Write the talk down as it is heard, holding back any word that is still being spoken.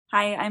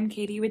Hi, I'm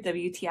Katie with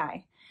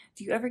WTI.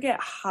 Do you ever get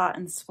hot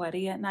and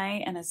sweaty at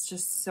night and it's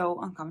just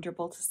so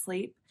uncomfortable to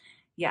sleep?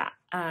 Yeah,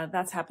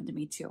 that's happened to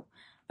me too.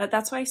 But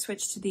that's why I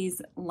switched to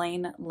these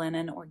Lane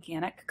Linen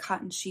organic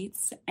cotton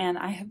sheets, and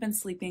I have been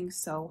sleeping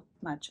so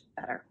much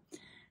better.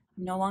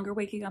 I'm no longer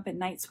waking up at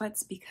night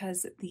sweats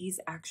because these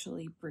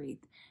actually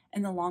breathe.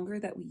 And the longer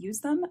that we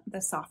use them,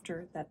 the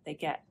softer that they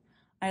get.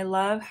 I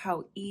love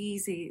how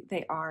easy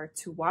they are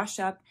to wash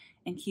up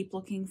and keep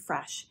looking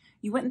fresh.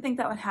 You wouldn't think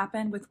that would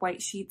happen with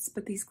white sheets,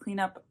 but these clean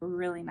up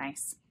really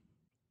nice.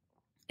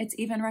 It's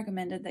even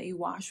recommended that you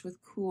wash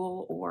with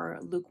cool or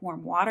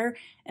lukewarm water,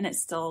 and it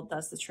still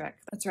does the trick.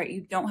 That's right, you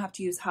don't have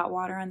to use hot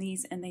water on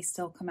these, and they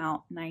still come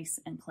out nice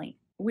and clean.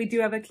 We do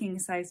have a king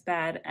size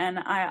bed, and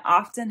I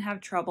often have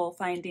trouble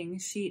finding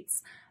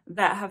sheets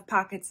that have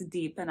pockets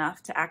deep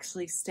enough to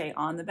actually stay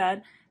on the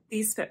bed.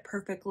 These fit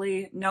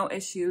perfectly, no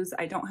issues.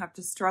 I don't have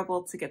to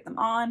struggle to get them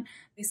on.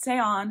 They stay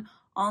on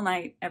all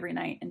night, every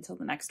night until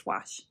the next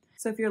wash.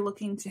 So if you're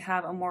looking to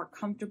have a more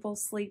comfortable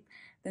sleep,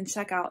 then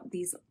check out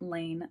these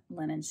Lane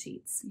linen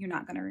sheets. You're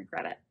not going to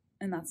regret it.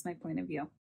 And that's my point of view.